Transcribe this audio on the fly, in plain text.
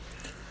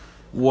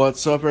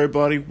What's up,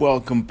 everybody?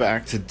 Welcome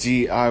back to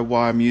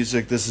DIY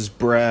Music. This is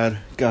Brad.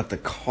 Got the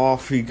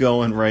coffee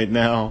going right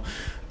now.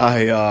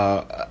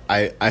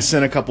 I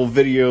sent a couple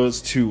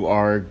videos to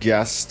our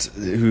guest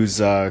who's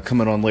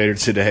coming on later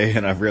today,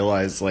 and I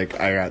realized I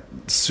got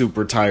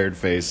super tired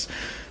face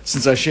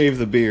since I shaved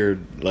the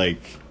beard.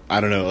 I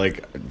don't know,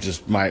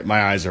 just my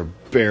eyes are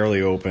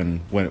barely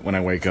open when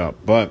I wake up,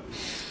 but.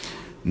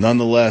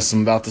 Nonetheless,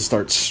 I'm about to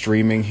start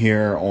streaming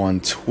here on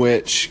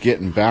Twitch,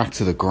 getting back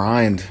to the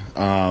grind.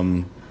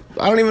 I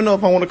don't even know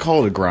if I want to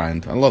call it a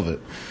grind. I love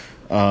it.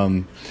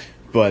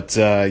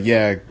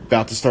 Yeah,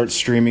 about to start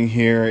streaming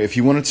here. If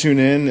you want to tune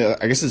in,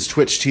 I guess it's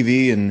Twitch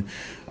TV, and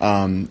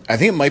I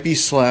think it might be /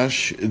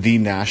 the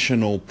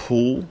National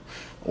Pool,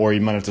 or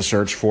you might have to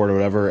search for it or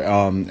whatever.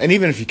 And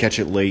even if you catch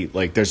it late,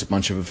 there's a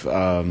bunch of,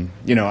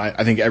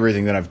 I think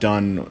everything that I've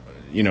done,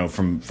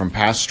 from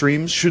past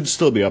streams should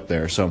still be up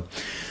there. So.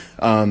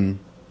 And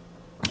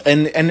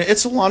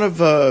it's a lot of,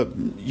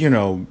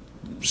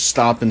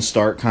 stop and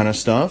start kind of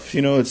stuff.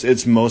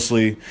 It's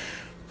mostly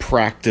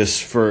practice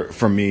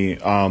for me.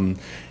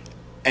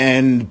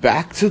 And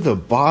back to the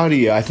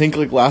body, I think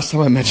last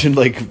time I mentioned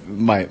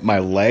my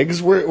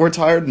legs were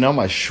tired. Now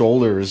my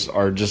shoulders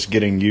are just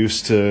getting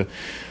used to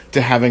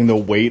having the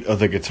weight of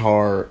the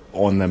guitar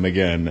on them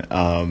again.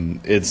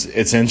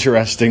 It's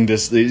interesting to,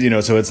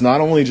 so it's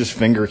not only just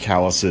finger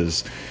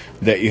calluses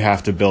that you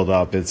have to build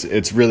up.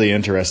 It's really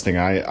interesting,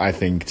 I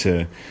think,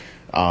 to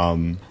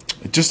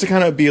just to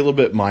kind of be a little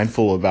bit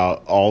mindful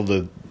about all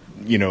the,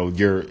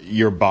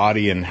 your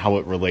body and how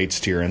it relates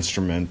to your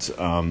instrument.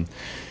 And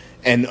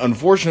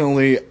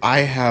unfortunately, I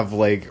have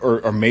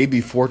or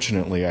maybe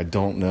fortunately, I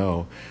don't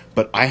know,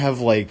 but I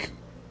have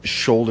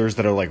shoulders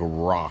that are like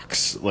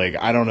rocks.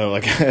 I don't know,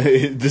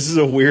 this is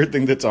a weird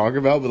thing to talk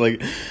about,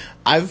 but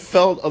I've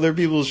felt other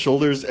people's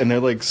shoulders and they're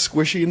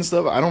squishy and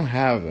stuff. I don't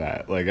have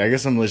that. I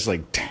guess I'm just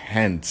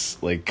tense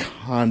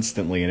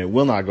constantly, and it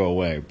will not go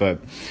away, but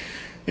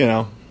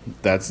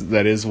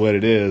that is what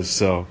it is.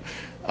 So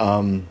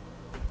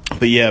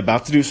but yeah,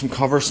 about to do some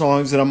cover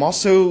songs, and I'm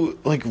also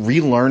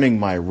relearning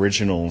my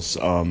originals.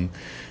 And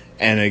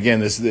again,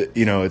 this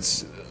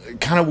it's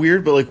kind of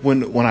weird, but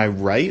when I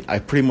write, I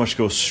pretty much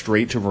go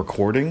straight to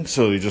recording.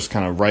 So you just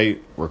kind of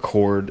write,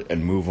 record,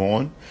 and move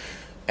on.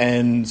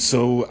 And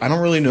so I don't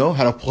really know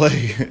how to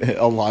play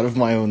a lot of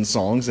my own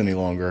songs any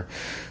longer.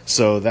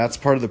 So that's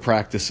part of the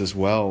practice as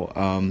well.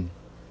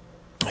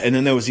 And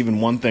then there was even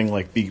one thing,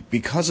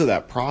 because of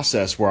that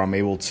process where I'm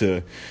able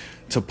to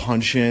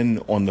punch in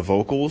on the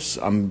vocals,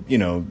 I'm,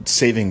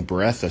 saving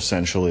breath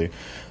essentially.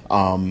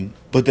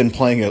 But then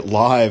playing it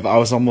live, I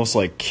was almost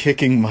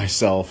kicking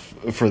myself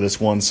for this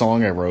one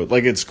song I wrote.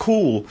 It's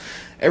cool,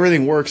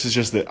 everything works. It's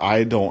just that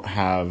I don't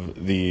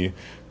have the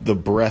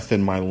breath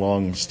in my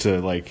lungs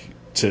to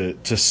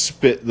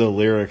spit the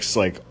lyrics,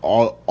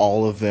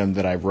 all of them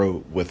that I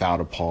wrote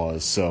without a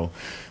pause. So,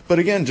 but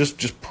again,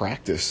 just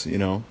practice,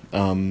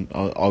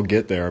 I'll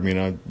get there. I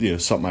mean,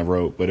 something I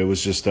wrote, but it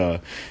was just,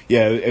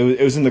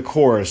 it was in the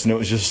chorus, and it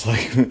was just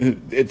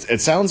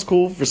it sounds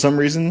cool for some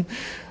reason.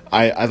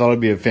 I thought it'd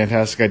be a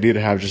fantastic idea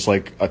to have just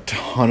a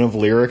ton of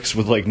lyrics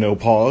with no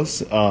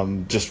pause,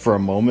 just for a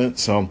moment.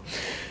 So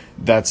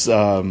that's,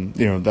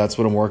 that's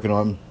what I'm working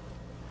on.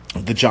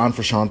 The John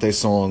Frusciante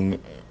song,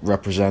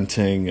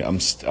 Representing,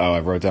 I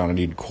wrote down I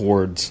need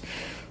chords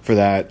for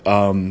that.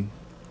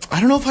 I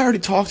don't know if I already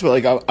talked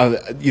about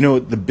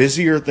the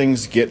busier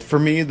things get for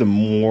me, the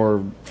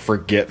more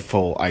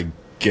forgetful I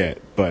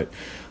get. But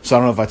so I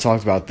don't know if I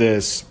talked about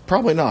this,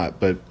 probably not.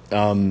 But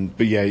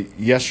yeah,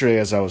 yesterday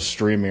as I was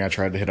streaming, I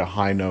tried to hit a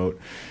high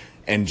note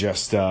and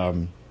just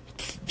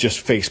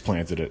face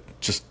planted it.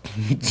 Just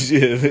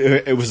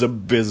it was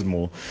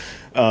abysmal.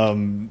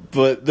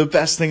 But the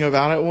best thing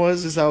about it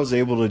is I was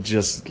able to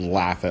just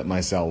laugh at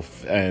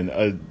myself,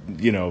 and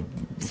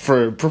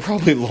for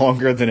probably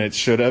longer than it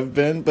should have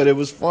been, but it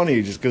was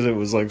funny just because it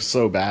was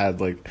so bad.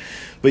 But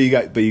you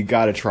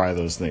got to try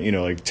those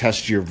things,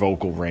 test your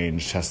vocal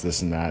range, test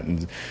this and that,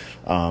 and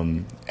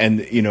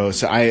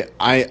so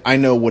I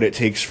know what it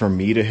takes for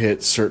me to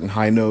hit certain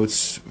high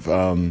notes.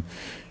 I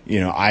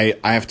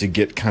have to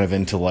get kind of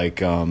into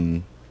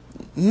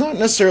not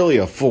necessarily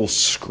a full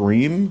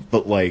scream,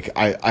 but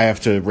I have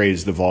to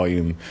raise the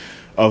volume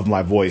of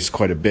my voice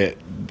quite a bit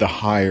the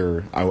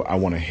higher I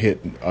want to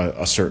hit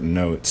a certain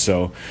note.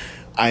 So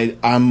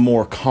I'm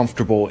more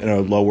comfortable in a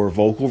lower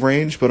vocal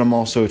range, but I'm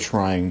also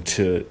trying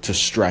to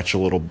stretch a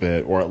little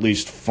bit, or at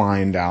least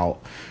find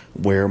out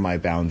where my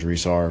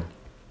boundaries are,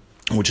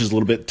 which is a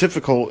little bit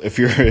difficult if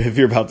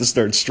you're about to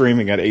start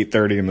streaming at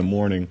 8:30 in the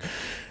morning.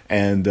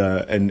 And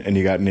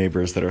you got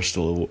neighbors that are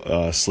still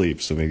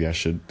asleep, so maybe I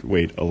should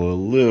wait a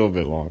little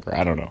bit longer.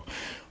 I don't know,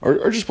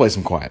 or just play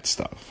some quiet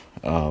stuff.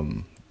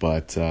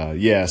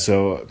 Yeah,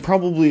 so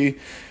probably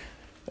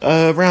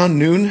around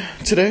noon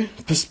today,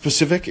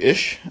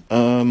 Pacific-ish,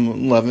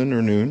 11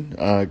 or noon.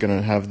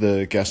 Gonna have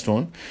the guest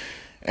on,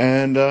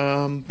 and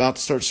about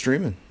to start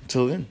streaming.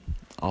 Till then,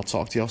 I'll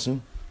talk to y'all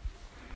soon.